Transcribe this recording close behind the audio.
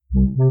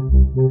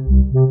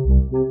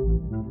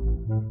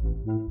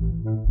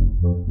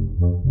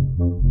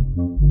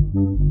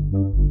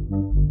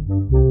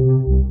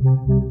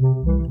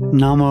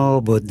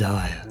Namo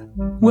Buddhaya.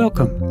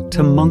 Welcome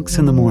to Monks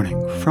in the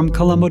Morning from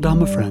Colombo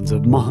Dhamma Friends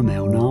of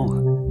Mahameo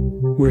Nawa.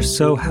 We're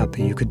so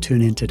happy you could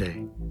tune in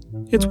today.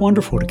 It's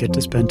wonderful to get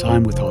to spend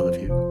time with all of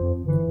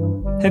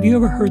you. Have you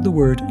ever heard the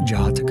word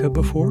Jataka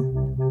before?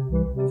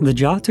 The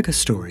Jataka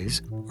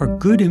stories are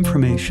good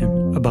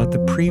information about the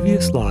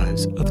previous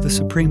lives of the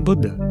Supreme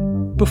Buddha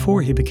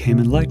before he became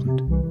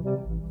enlightened.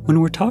 When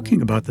we're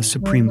talking about the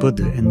Supreme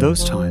Buddha in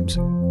those times,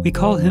 we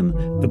call him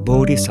the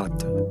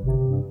Bodhisattva.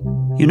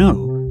 You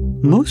know,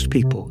 most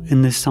people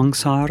in this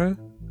samsara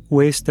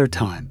waste their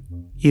time,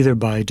 either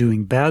by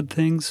doing bad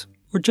things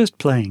or just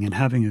playing and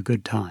having a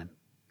good time.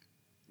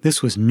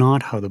 This was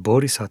not how the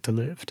Bodhisattva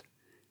lived.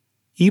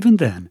 Even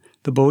then,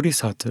 the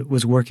Bodhisattva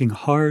was working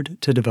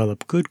hard to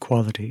develop good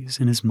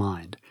qualities in his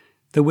mind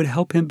that would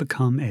help him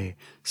become a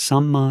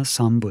Samma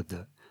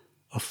Sambuddha,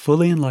 a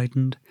fully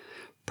enlightened,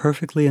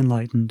 perfectly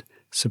enlightened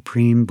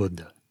Supreme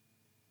Buddha.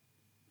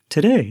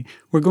 Today,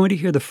 we're going to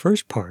hear the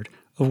first part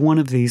of one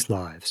of these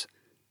lives.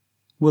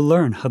 We'll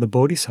learn how the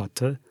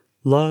Bodhisattva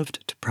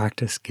loved to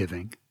practice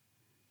giving.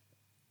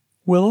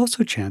 We'll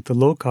also chant the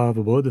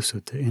Lokavibodha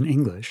Sutta in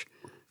English,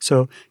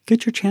 so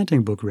get your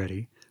chanting book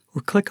ready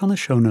or click on the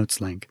show notes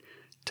link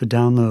to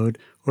download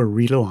or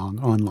read along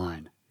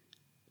online.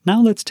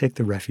 Now let's take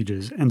the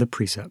refuges and the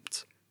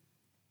precepts.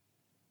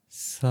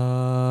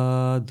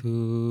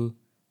 Sadhu,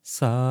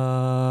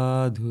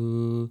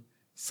 sadhu,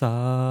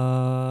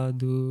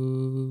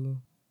 sadhu.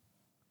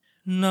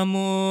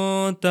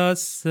 Namo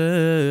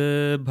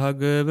tassa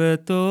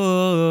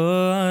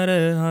bhagavato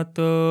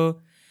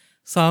arahato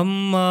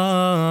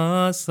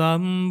samma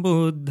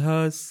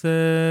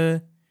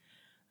sambuddhassa.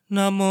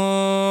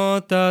 Namo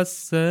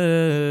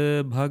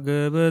tassa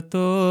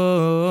bhagavato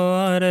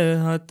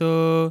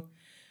arahato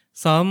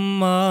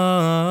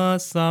samma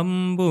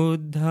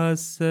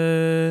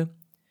sambuddhassa.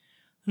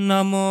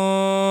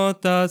 Namo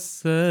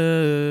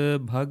tassa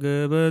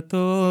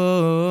bhagavato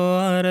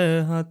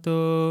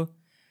arahato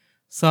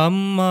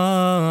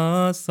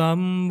Samma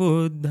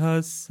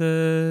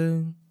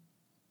sambuddhassa.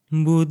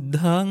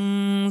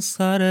 Buddhaṃ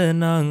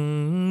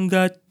saraṇaṃ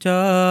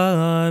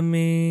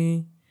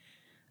gacchāmi.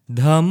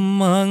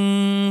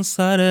 Dhammaṃ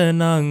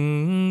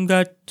saraṇaṃ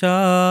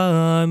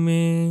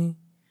gacchāmi.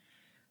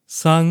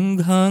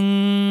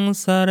 Saṅghaṃ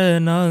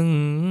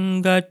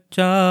saraṇaṃ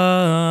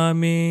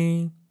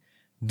gacchāmi.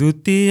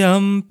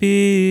 Dutiyampi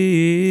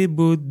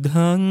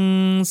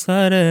buddhaṃ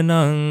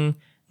saraṇaṃ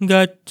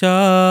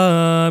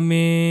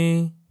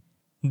Gacchāmi.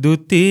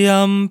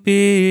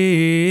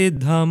 Dutiyampi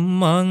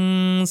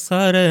dhammaṃ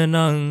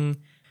saraṇaṃ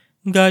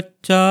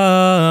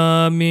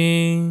gacchāmi.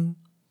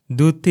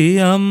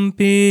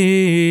 Dutiyampi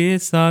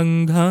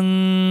saṅghaṃ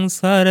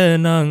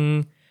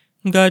saraṇaṃ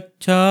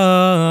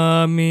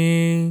gacchāmi.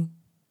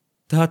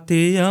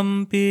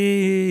 Tatiyampi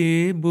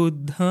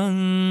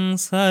buddhaṃ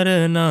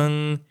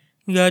saraṇaṃ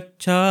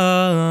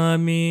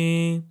gacchāmi.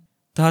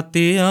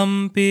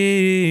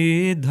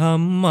 Tatiyampi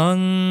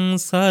dhammaṃ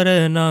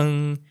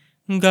saraṇaṃ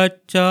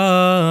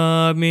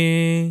gacchāmi.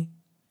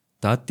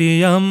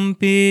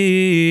 Tatiyampi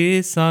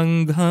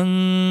saṅghaṃ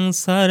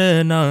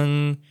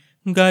saraṇaṃ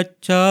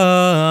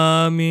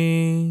gacchāmi.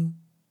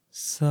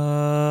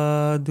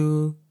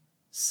 Sadhu,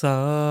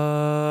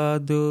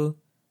 sadhu,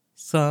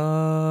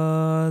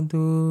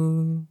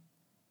 sadhu.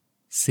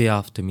 Say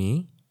after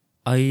me,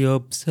 I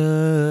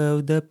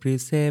observe the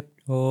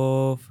precept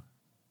of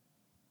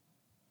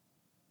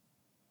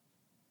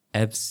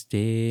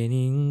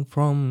abstaining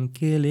from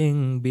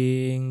killing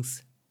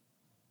beings.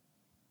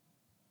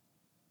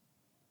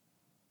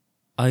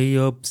 I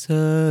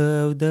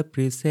observe the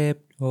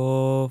precept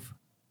of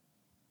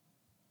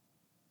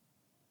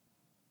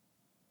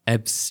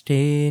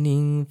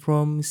abstaining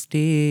from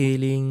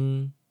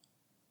stealing.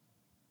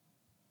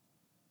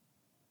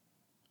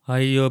 I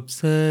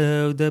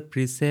observe the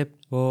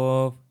precept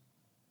of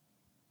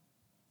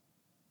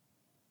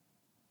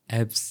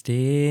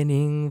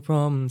abstaining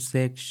from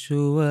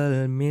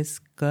sexual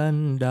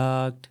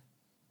misconduct.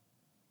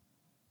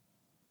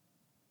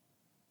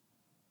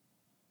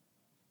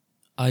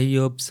 I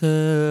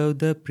observe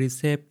the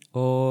precept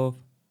of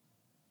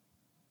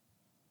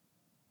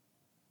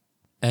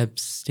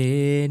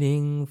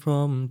abstaining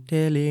from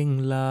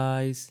telling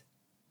lies.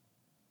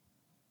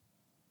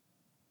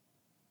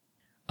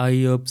 I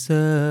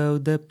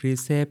observe the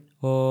precept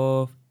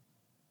of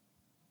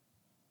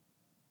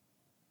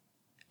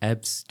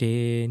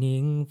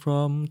abstaining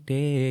from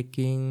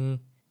taking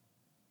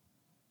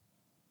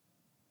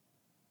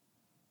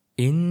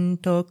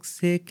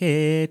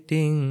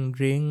intoxicating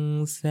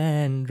drinks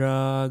and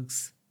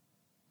drugs.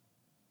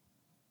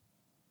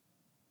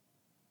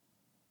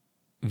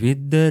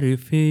 With the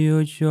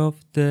refuge of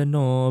the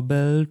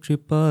Noble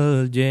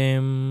Triple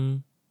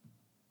Gem,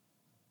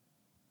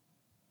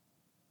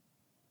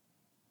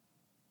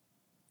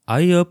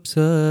 I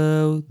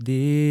observe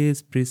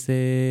these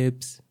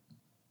precepts.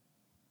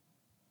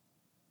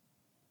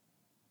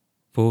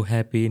 for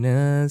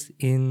happiness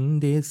in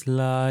this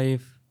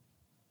life,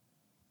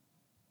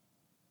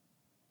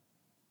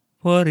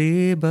 for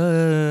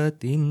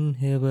rebirth in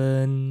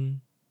heaven,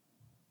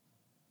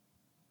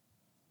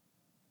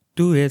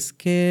 to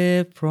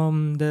escape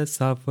from the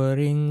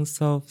sufferings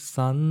of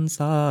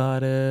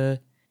samsara.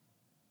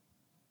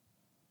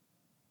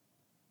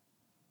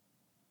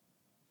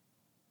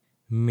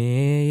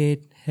 May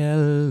it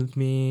help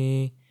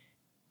me.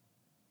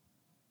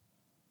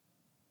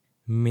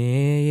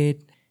 May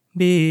it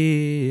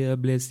be a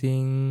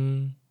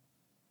blessing.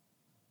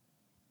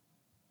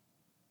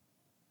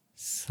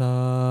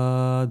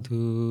 Sadhu,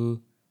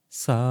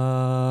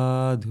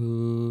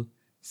 sadhu,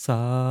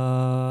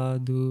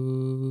 sadhu.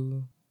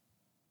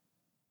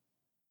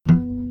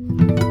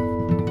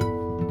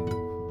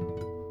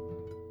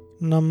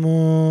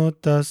 Namo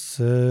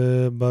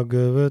tassa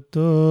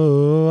bhagavato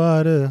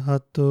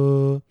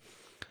arahato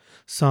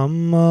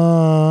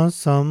samma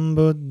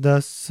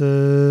sambuddhassa.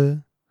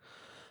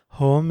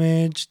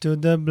 Homage to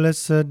the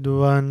Blessed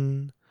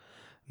One,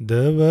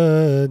 the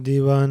Worthy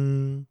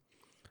One,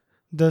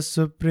 the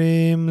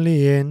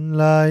Supremely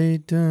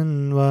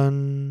Enlightened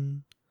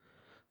One.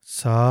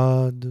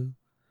 Sadhu,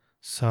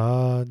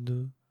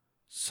 sadhu,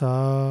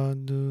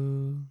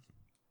 sadhu.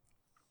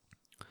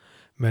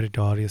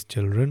 Meritorious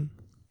children,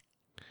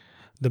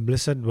 the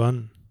Blessed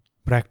One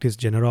practiced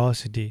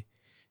generosity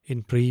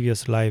in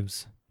previous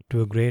lives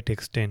to a great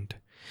extent,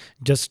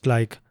 just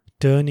like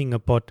turning a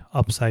pot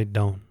upside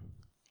down.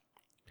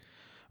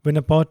 When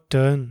a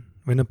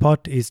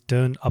pot is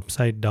turned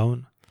upside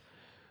down,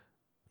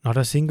 not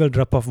a single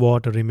drop of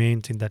water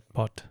remains in that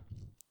pot.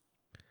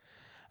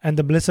 And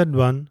the Blessed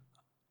One,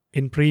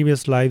 in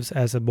previous lives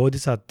as a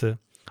Bodhisattva,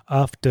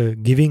 after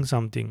giving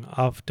something,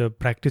 after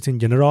practicing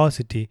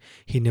generosity,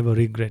 he never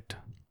regret.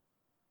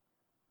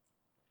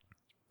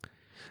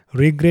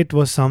 Regret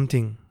was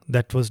something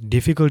that was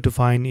difficult to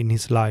find in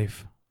his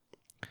life,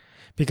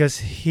 because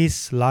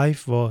his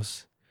life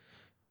was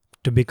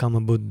to become a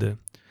Buddha.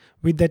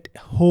 With that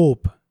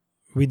hope,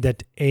 with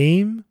that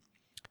aim,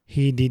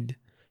 he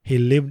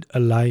lived a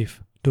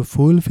life to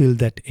fulfill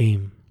that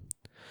aim.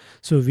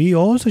 So we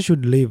also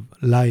should live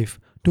life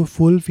to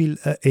fulfill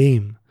an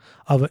aim.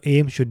 Our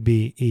aim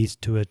is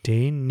to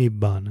attain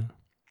Nibbana.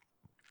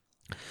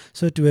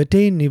 So to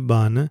attain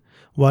Nibbana,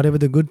 whatever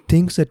the good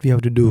things that we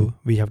have to do,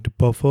 we have to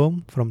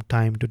perform from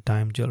time to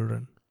time,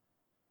 children.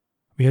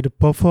 We have to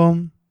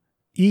perform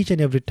each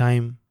and every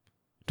time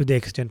to the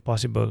extent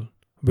possible.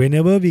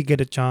 Whenever we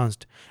get a chance,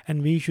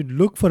 and we should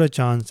look for a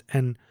chance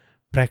and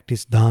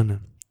practice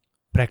dana,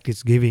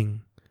 practice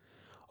giving,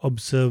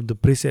 observe the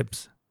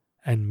precepts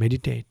and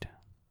meditate.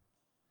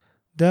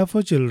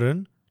 Therefore,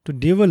 children, to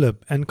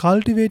develop and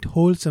cultivate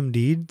wholesome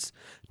deeds,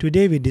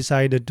 today we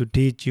decided to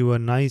teach you a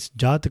nice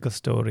Jataka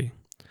story.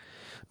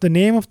 The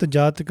name of the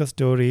Jataka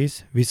story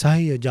is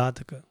Visahya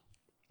Jataka.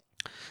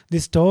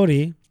 This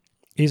story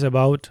is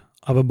about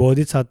our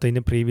Bodhisattva in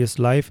a previous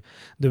life,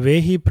 the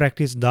way he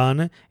practiced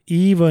dana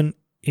even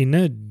in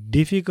a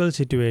difficult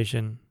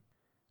situation.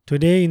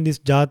 Today in this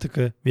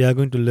Jataka, we are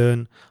going to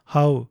learn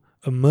how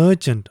a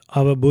merchant,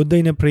 our Buddha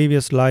in a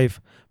previous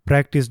life,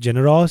 practiced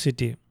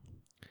generosity,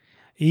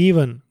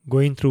 even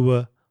going through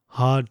a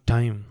hard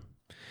time.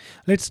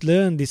 Let's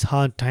learn this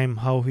hard time,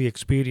 how he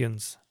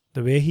experienced,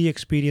 the way he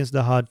experienced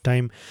the hard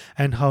time,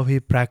 and how he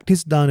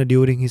practiced dana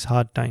during his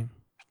hard time.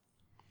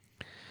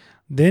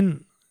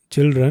 Then,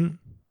 children,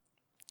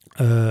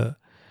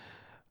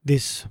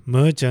 this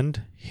merchant,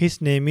 his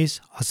name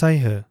is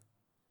Asaiha.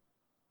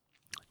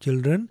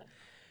 Children,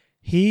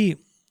 he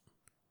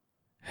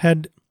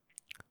had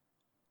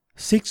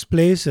 6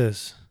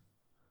 places.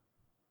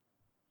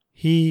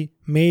 He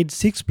made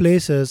 6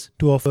 places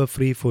to offer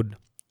free food.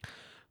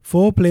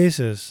 4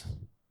 places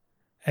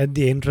at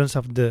the entrance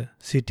of the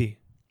city,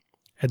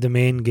 at the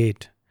main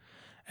gate,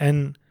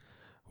 and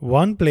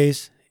 1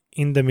 place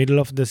in the middle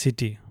of the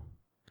city,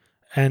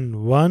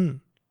 and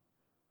 1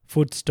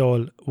 food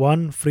stall,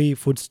 1 free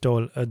food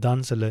stall, a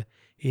dansala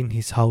in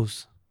his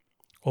house.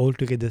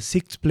 Altogether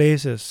 6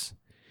 places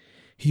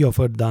he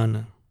offered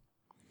dana.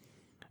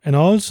 And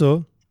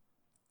also,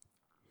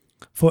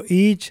 for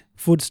each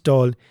food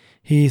stall,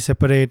 he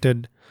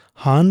separated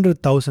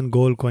 100,000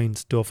 gold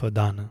coins to offer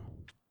dana.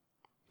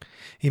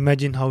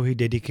 Imagine how he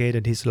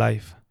dedicated his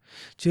life.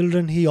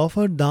 Children, he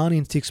offered dana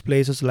in 6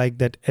 places like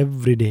that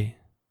every day.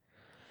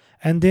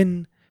 And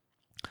then,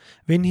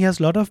 when he has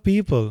a lot of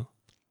people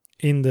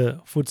in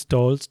the food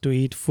stalls to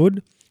eat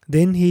food,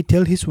 then he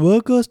tell his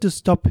workers to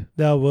stop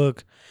their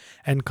work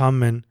and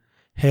come and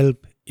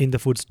help in the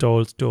food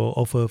stalls to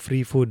offer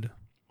free food.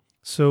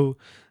 So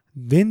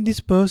when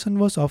this person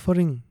was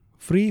offering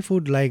free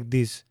food like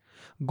this,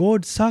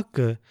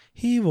 Godsakkha,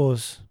 he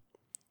was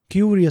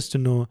curious to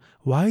know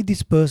why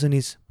this person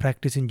is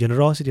practicing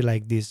generosity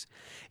like this.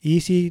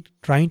 Is he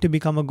trying to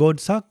become a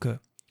Godsakkha?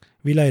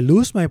 Will I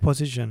lose my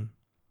position?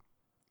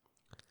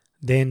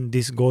 Then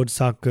this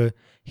Godsakkha,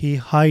 he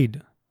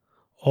hid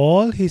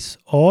all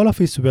of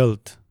his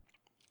wealth,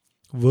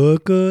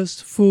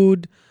 workers,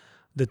 food,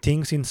 the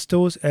things in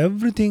stores,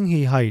 everything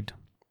he hid.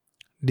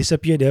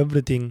 disappeared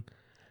everything,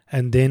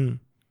 and then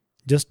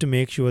just to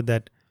make sure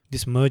that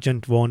this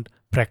merchant won't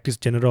practice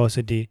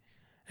generosity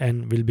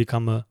and will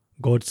become a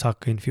God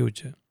sucker in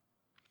future.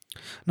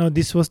 Now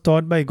this was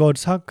taught by God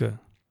sucker.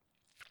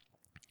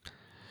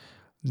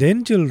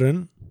 Then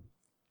children,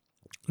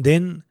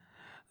 then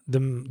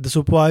the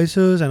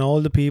supervisors and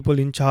all the people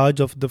in charge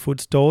of the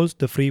food stalls,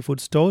 the free food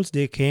stalls,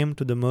 they came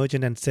to the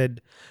merchant and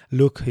said,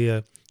 look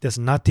here, there's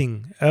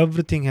nothing,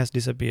 everything has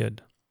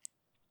disappeared.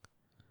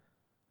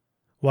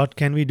 What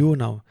can we do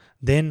now?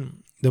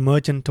 Then the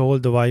merchant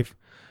told the wife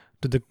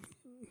to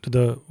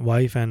the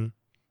wife and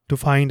to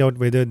find out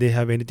whether they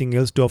have anything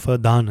else to offer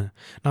dana.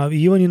 Now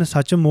even in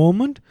such a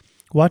moment,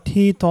 what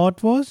he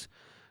thought was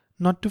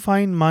not to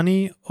find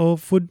money or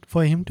food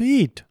for him to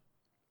eat,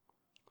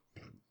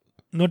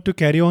 not to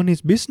carry on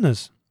his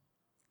business,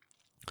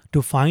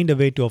 to find a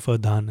way to offer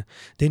dana.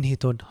 Then he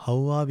thought,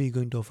 how are we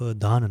going to offer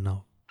dana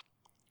now?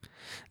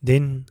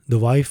 Then the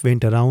wife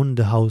went around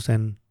the house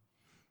and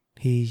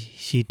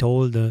she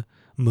told the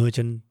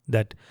merchant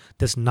that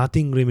there's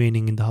nothing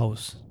remaining in the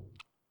house,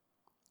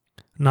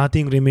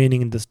 nothing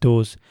remaining in the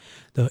stores.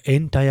 The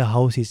entire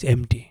house is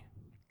empty.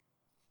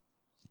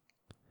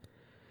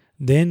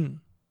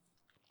 Then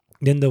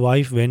the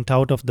wife went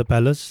out of the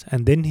palace,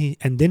 and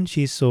then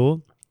she saw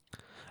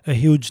a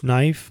huge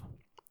knife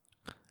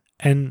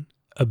and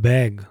a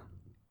bag.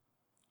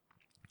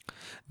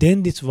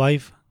 Then this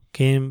wife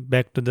came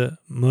back to the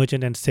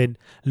merchant and said,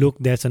 look,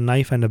 there's a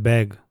knife and a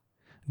bag.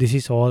 This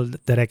is all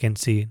that I can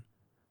see.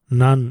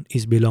 None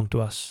is belong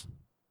to us.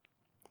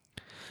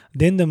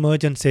 Then the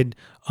merchant said,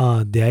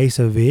 there is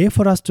a way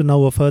for us to now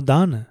offer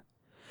dana.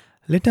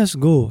 Let us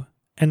go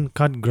and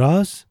cut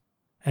grass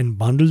and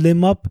bundle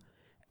them up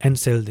and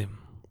sell them,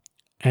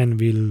 and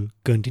we'll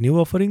continue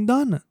offering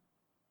dana.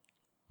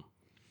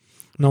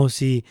 Now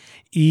see,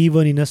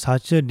 even in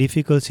such a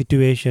difficult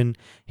situation,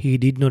 he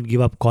did not give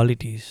up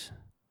qualities.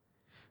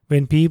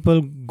 When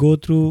people go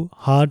through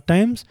hard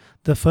times,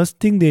 the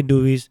first thing they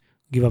do is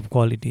give up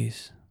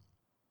qualities.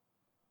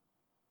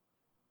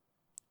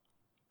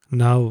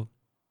 Now,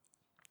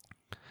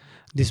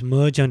 this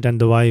merchant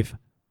and the wife,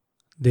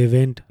 they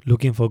went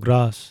looking for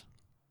grass.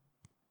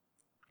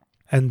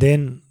 And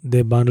then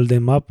they bundled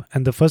them up.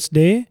 And the first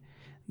day,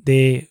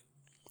 they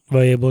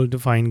were able to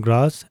find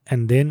grass,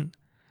 and then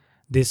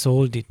they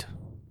sold it.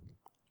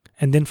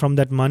 And then from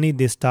that money,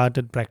 they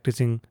started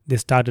practicing, they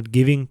started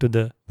giving to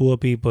the poor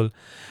people.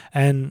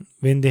 And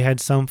when they had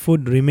some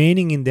food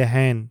remaining in their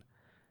hand,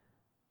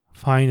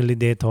 finally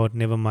they thought,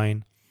 never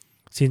mind,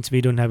 since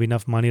we don't have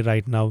enough money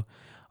right now,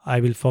 I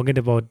will forget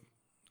about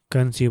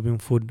consuming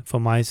food for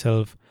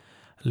myself.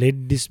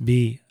 Let this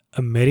be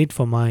a merit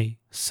for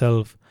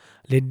myself.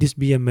 Let this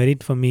be a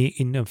merit for me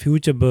in a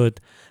future birth.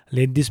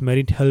 Let this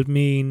merit help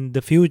me in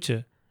the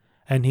future.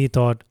 And he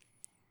thought,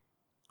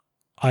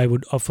 I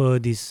would offer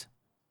this,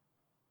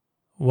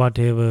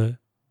 whatever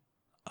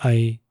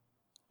I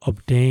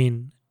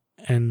obtain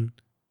and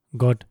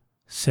got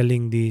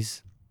selling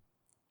these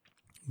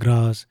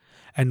grass,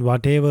 and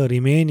whatever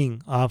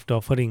remaining after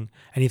offering,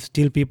 and if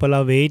still people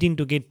are waiting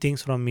to get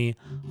things from me,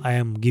 I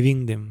am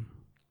giving them.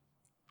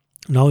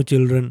 Now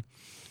children,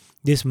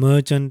 this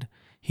merchant,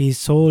 he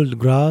sold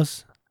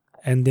grass,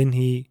 and then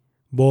he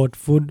bought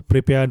food,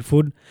 prepared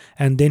food,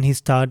 and then he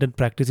started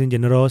practicing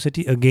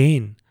generosity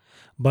again.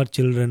 But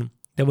children,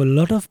 there were a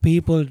lot of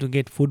people to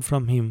get food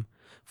from him.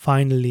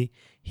 Finally,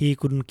 he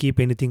couldn't keep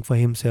anything for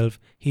himself.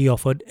 He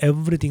offered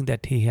everything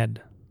that he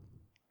had.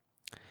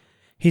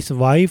 His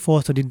wife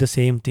also did the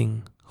same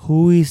thing.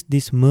 Who is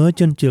this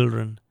merchant,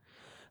 children?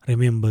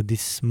 Remember,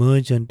 this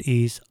merchant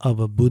is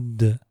our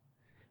Buddha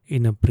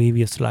in a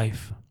previous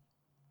life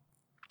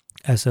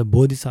as a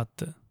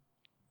bodhisattva.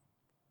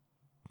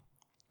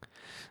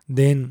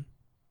 Then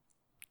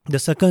the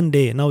second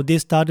day, now they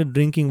started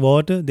drinking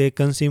water, they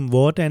consumed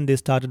water, and they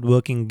started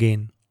working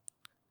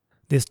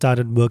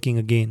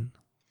again.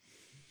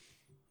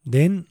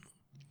 Then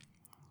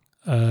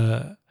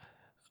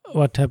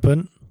what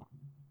happened?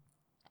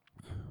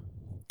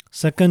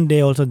 Second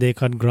day also they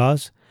cut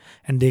grass,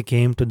 and they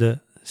came to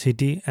the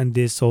city and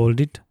they sold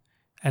it,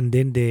 and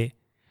then they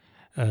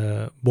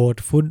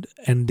bought food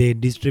and they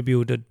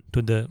distributed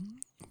to the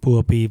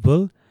poor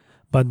people.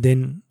 But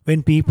then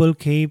when people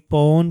keep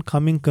on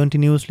coming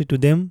continuously to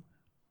them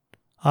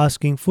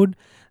asking food,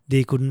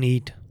 they couldn't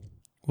eat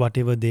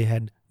whatever they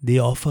had. They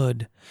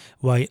offered.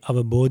 Why?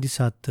 Our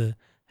Bodhisattva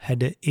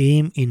had an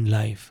aim in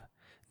life,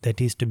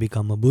 that is to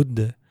become a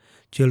Buddha.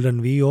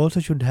 Children, we also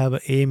should have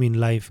an aim in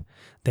life,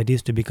 that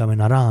is to become an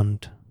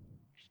Arahant,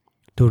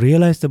 to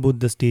realize the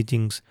Buddha's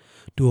teachings,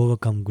 to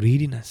overcome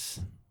greediness.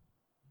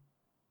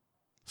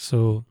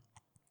 So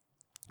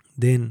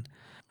then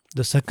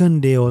the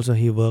second day also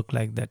he worked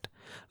like that.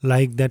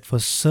 Like that for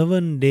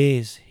 7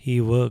 days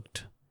he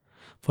worked.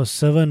 For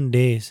 7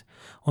 days.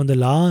 On the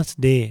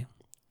last day,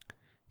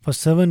 for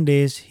 7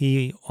 days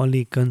he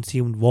only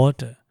consumed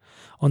water.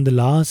 On the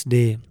last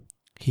day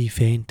he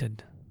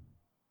fainted.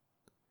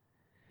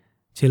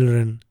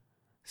 Children,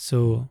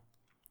 so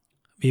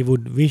we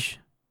would wish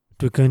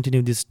to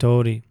continue this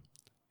story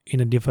in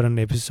a different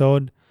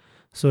episode.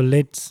 So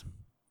let's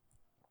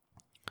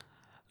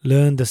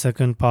learn the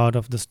second part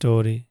of the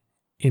story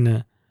in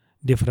a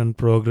different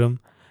program.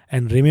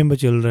 And remember,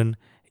 children,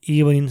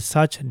 even in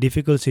such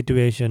difficult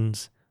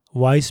situations,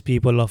 wise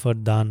people offer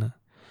dana.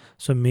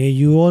 So may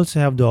you also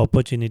have the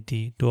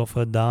opportunity to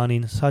offer dana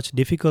in such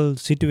difficult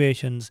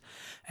situations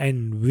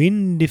and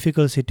win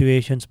difficult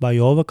situations by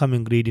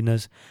overcoming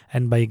greediness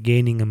and by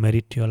gaining a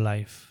merit to your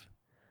life.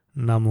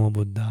 Namo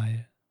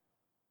Buddhaya.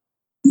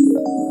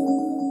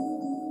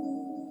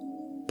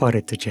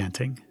 Paritta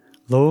Chanting,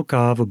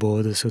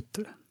 Lokavabodha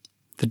Sutta,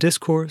 the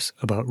discourse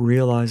about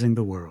realizing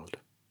the world.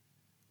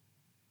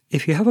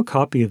 If you have a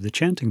copy of the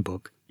chanting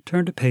book,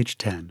 turn to page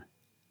 10.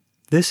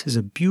 This is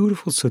a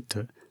beautiful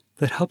sutta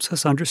that helps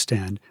us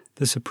understand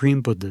the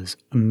Supreme Buddha's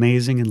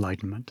amazing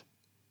enlightenment.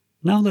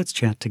 Now let's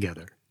chant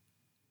together.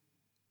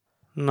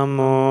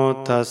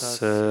 Namo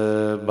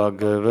tassa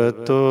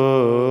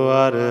bhagavato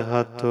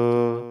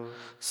arahato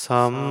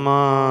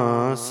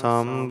samma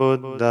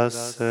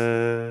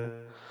sambuddhassa.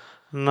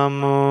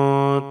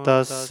 Namo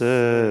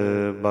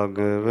tassa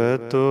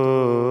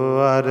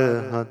bhagavato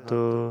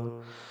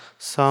arahato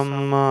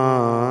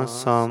samma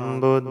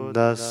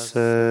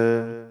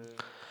sambuddhassa.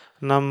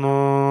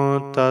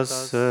 Namo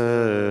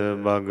tassa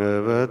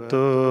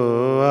bhagavato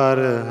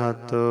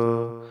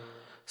arahato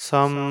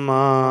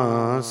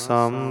samma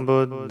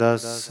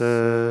sambuddhassa.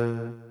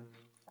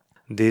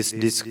 This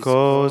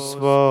discourse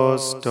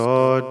was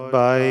taught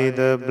by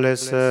the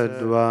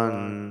Blessed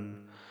One,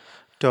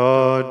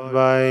 taught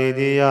by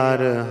the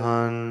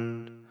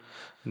Arahant,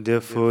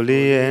 the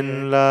fully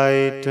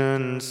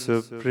enlightened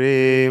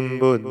Supreme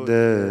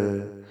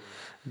Buddha.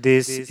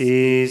 This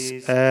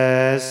is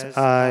as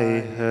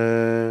I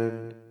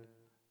heard.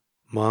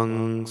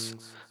 Monks,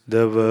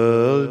 the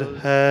world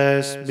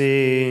has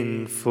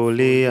been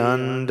fully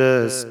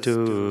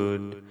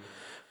understood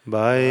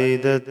by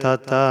the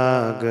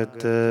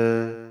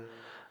Tathagata.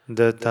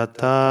 The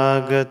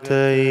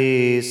Tathagata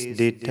is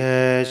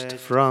detached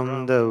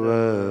from the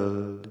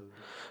world.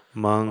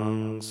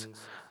 Monks,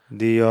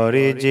 the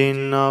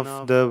origin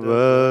of the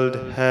world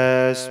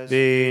has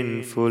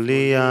been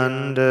fully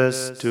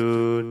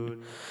understood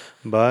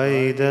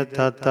by the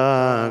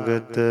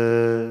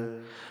Tathagata.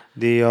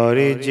 The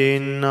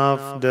origin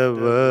of the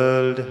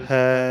world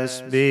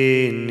has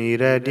been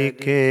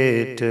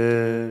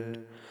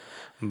eradicated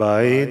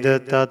by the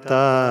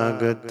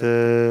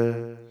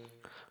Tathagata.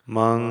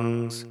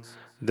 Monks,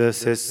 the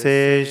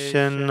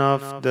cessation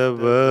of the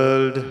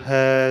world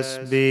has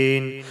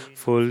been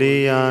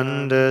fully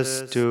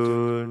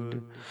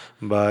understood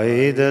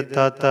by the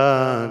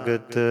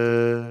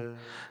Tathagata.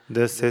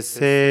 The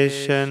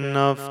cessation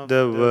of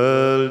the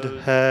world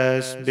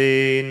has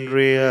been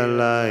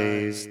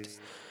realized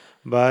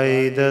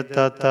by the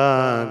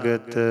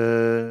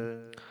Tathagata.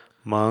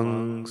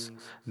 Monks,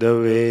 the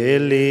way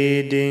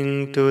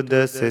leading to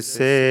the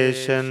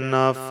cessation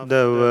of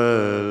the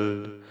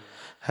world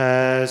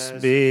has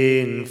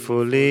been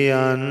fully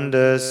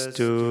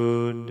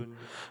understood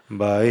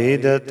by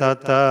the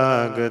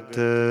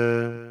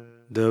Tathagata.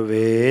 The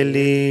way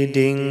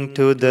leading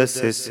to the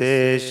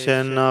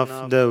cessation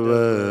of the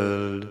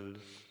world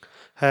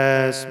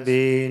has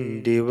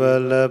been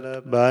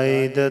developed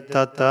by the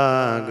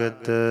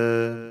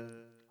Tathagata.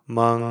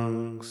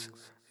 Monks,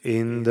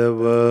 in the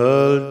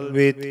world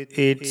with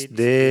its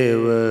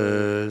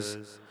devas,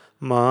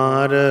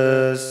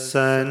 maras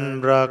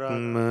and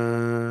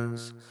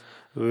brahmas,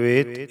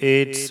 with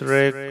its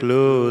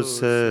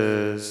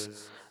recluses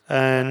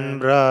and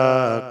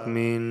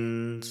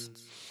brahmins,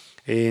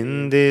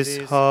 in this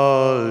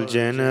whole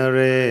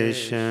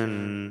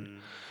generation,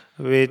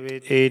 with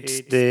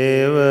its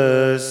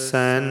devas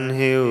and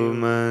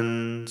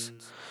humans,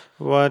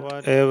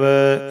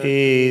 whatever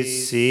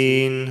is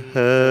seen,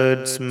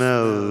 heard,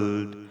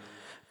 smelled,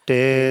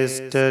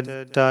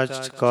 tasted,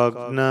 touched,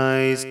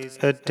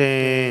 cognized,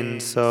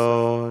 attained,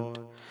 sought,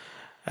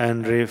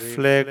 and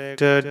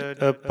reflected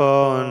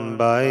upon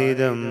by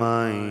the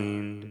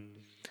mind,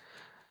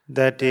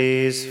 that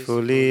is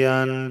fully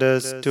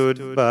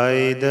understood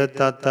by the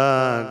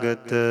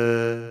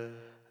Tathagata.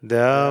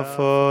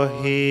 Therefore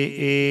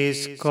he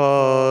is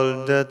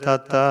called the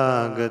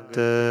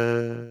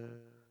Tathagata.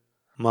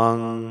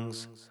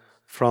 Monks,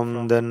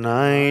 from the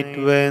night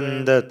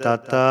when the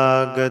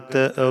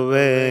Tathagata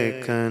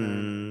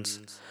awakens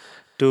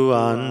to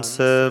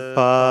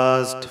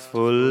unsurpassed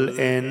full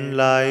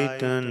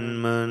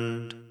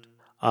enlightenment,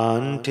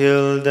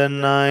 until the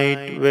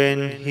night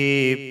when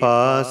he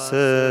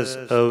passes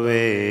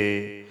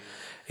away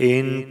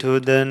into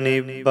the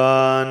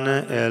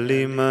Nibbana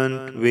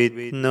element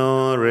with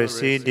no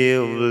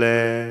residue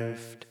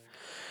left.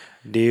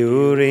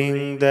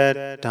 During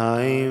that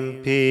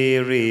time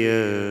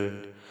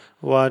period,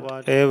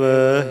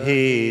 whatever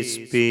he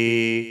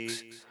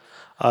speaks,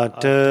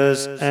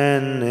 utters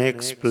and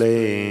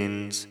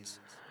explains,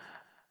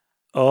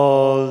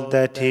 all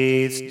that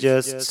is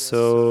just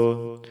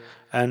so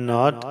and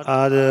not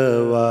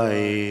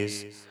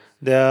otherwise.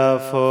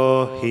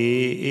 Therefore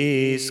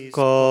he is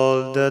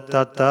called the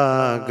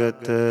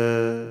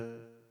Tathagata.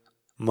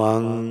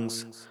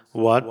 Monks,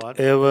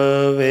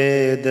 whatever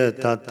Veda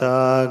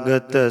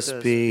Tathagata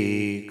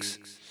speaks,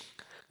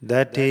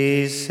 that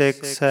is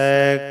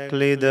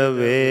exactly the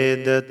way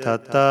the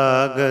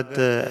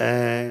Tathagata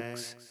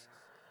acts.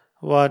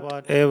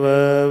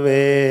 Whatever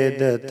way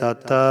the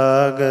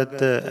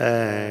Tathagata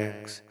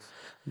acts,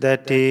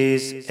 that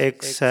is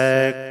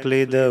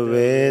exactly the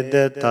way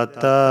the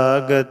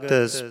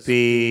Tathagata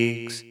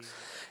speaks.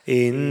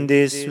 In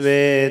this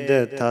way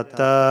the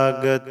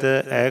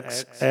Tathagata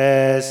acts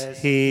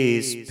as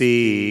he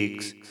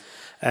speaks,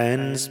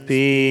 and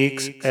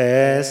speaks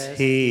as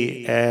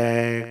he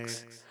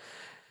acts.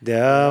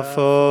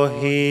 Therefore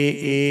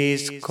he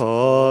is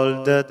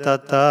called the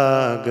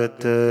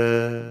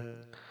Tathagata.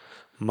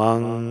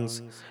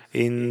 Monks,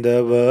 in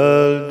the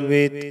world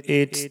with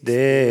its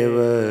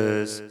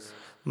devas,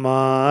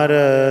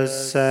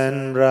 Maras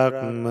and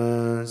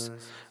Brahmas,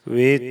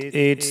 with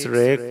its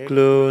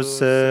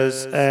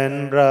recluses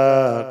and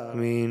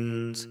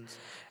Brahmins,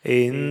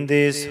 in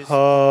this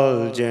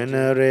whole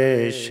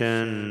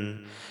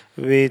generation,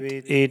 with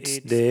its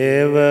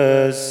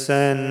devas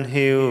and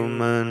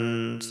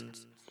humans,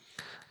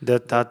 the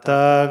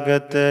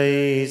Tathagata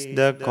is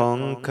the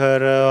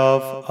conqueror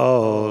of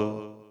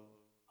all,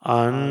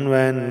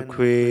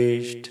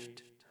 unvanquished,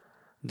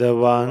 the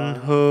one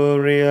who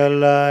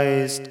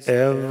realized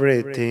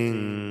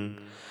everything,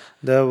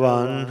 the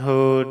one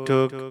who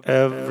took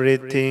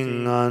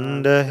everything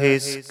under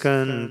his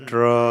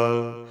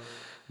control.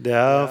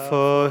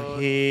 Therefore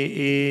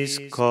he is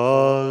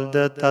called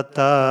the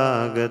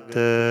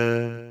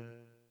Tathagata.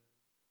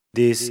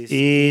 This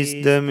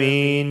is the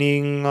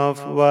meaning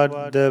of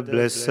what the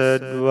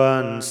Blessed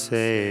One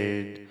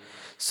said.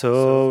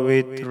 So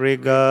with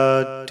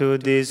regard to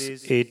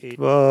this it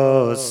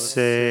was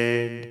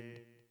said,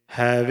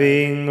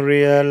 having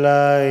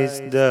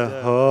realized the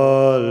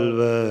whole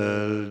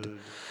world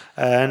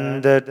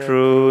and the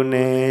true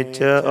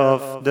nature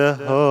of the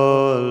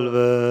whole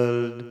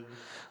world,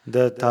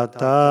 the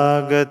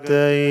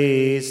Tathagata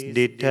is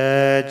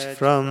detached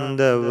from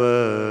the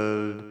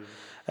world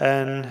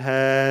and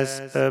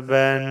has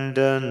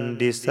abandoned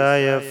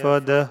desire for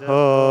the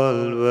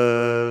whole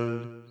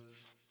world.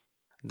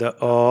 The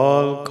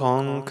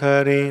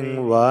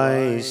all-conquering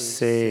wise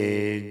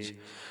sage,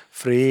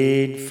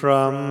 freed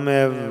from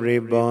every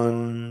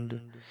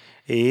bond,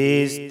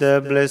 is the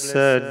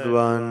Blessed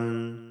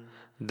One.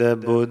 The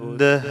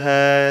Buddha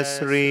has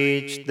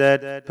reached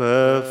that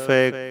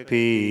perfect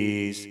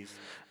peace,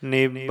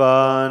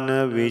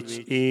 Nibbana, which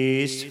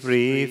is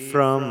free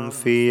from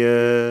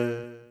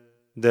fear.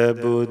 The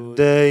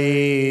Buddha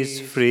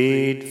is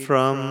freed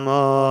from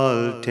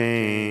all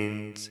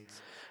taints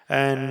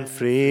and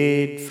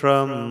freed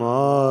from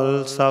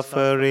all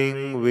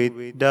suffering,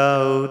 with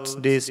doubts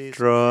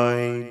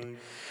destroyed,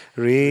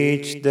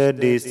 reached the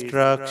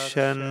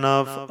destruction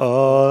of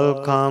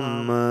all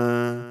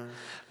karma,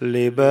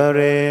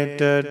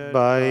 liberated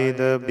by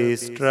the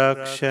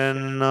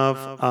destruction of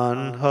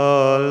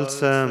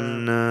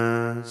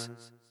unwholesomeness.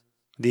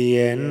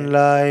 The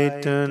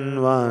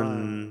Enlightened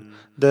One,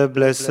 the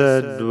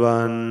Blessed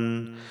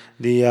One,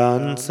 the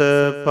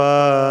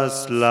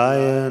unsurpassed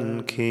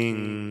Lion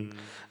King,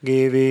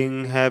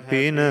 giving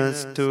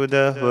happiness to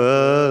the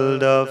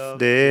world of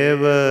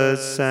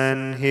devas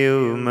and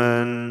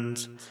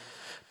humans,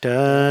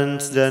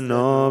 turns the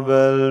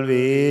noble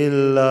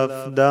wheel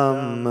of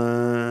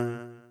Dhamma.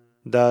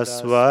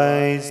 Thus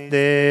wise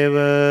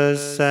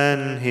devas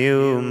and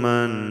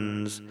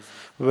humans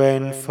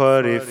went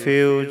for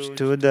refuge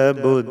to the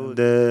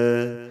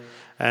Buddha,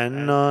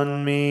 and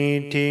on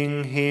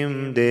meeting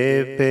him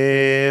they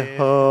pay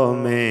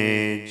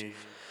homage.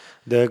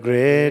 The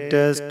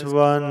greatest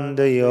one,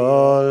 the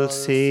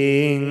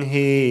all-seeing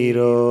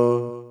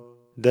hero,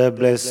 the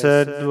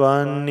Blessed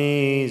One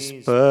is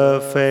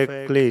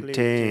perfectly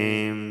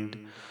tamed.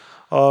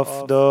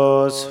 Of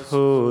those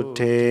who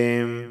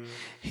tame,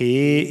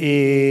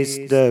 he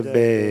is the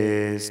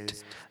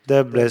best.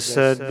 The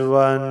Blessed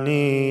One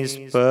is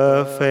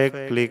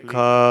perfectly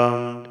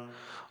calmed.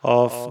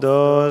 Of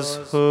those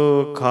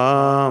who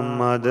calm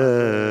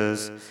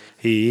others,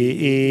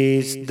 he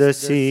is the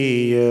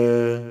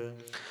seer.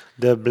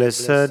 The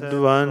Blessed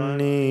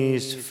One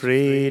is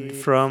freed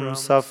from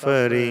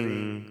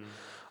suffering.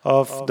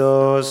 Of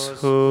those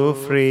who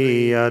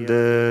free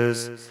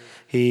others,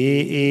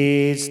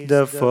 he is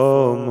the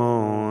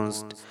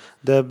foremost.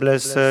 The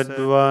Blessed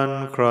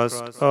One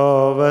crossed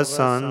over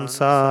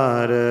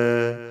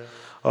samsara.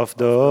 Of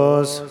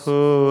those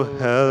who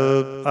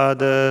help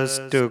others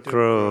to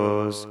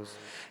cross,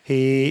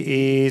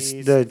 he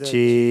is the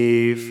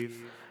chief.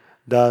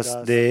 Thus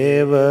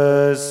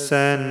devas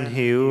and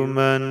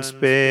humans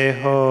pay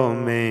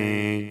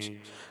homage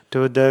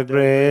to the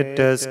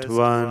greatest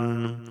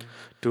one,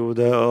 to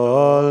the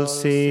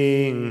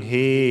all-seeing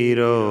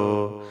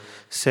hero,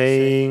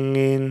 saying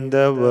in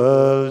the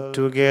world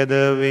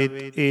together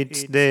with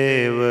its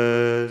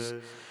devas,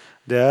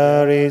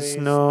 there is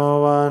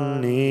no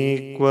one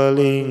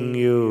equaling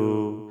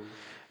you.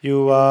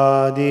 You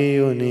are the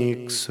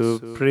unique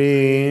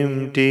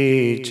supreme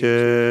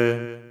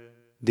teacher.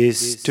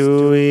 This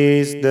too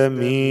is the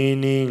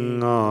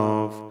meaning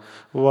of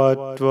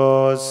what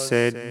was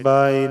said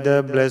by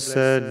the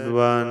Blessed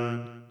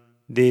One.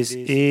 This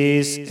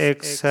is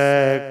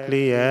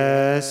exactly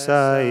as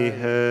I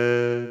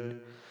heard.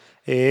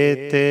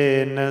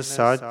 Etena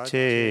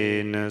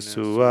saccena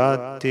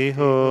suvatti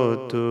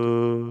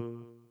hotu.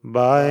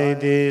 By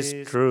this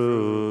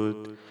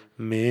truth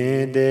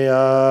may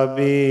there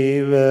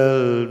be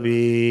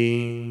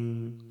well-being.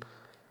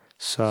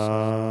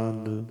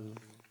 Sadhu,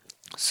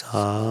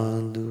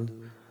 sadhu,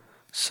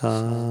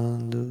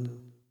 sadhu.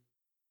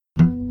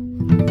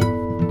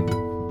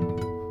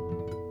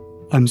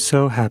 I'm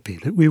so happy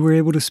that we were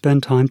able to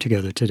spend time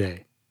together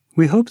today.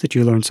 We hope that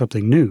you learned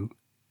something new,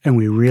 and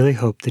we really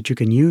hope that you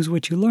can use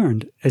what you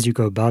learned as you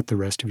go about the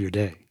rest of your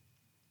day.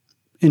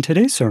 In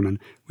today's sermon,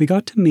 we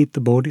got to meet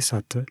the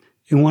Bodhisattva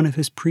in one of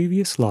his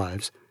previous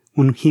lives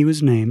when he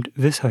was named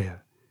Visaya.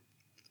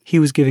 He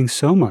was giving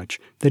so much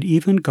that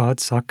even God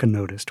Sakka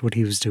noticed what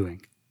he was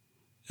doing.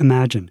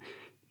 Imagine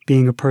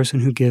being a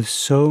person who gives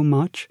so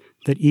much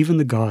that even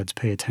the gods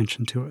pay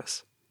attention to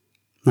us.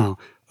 Now,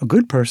 a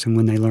good person,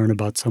 when they learn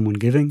about someone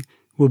giving,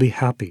 will be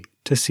happy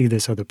to see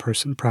this other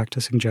person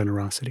practicing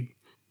generosity.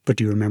 But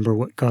do you remember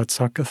what God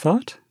Sakka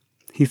thought?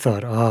 He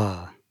thought,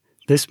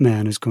 this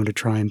man is going to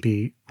try and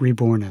be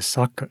reborn as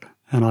Sakka,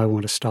 and I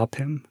want to stop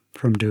him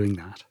from doing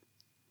that.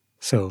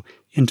 So,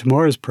 in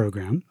tomorrow's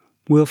program,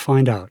 we'll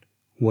find out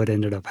what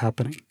ended up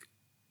happening.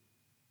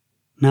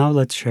 Now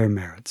let's share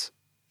merits.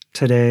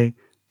 Today,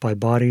 by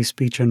body,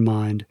 speech, and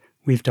mind,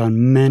 we've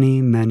done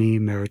many, many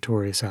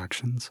meritorious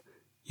actions.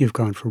 You've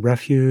gone for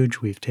refuge,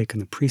 we've taken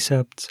the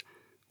precepts,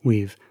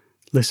 we've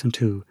listened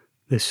to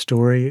this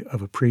story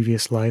of a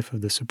previous life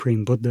of the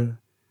Supreme Buddha.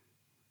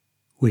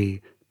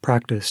 We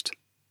practiced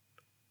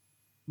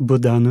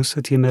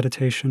Buddhanusati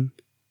meditation.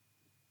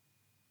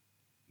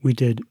 We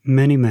did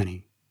many,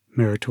 many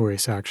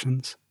meritorious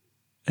actions.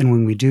 And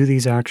when we do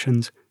these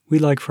actions, we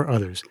like for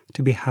others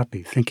to be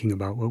happy thinking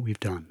about what we've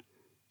done.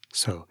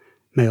 So,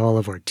 may all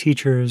of our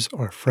teachers,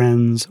 our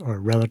friends, our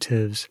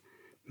relatives,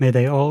 may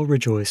they all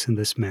rejoice in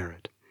this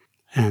merit.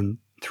 And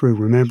through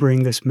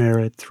remembering this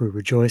merit, through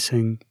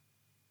rejoicing,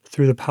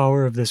 through the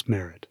power of this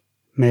merit,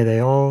 may they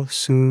all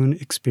soon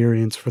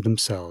experience for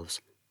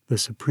themselves the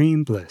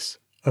supreme bliss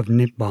of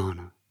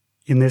Nibbana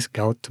in this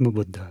Gautama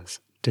Buddha's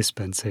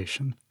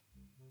dispensation.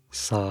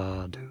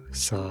 Sadhu,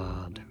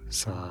 sadhu,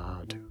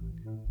 sadhu.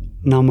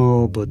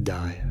 Namo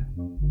Buddhaya.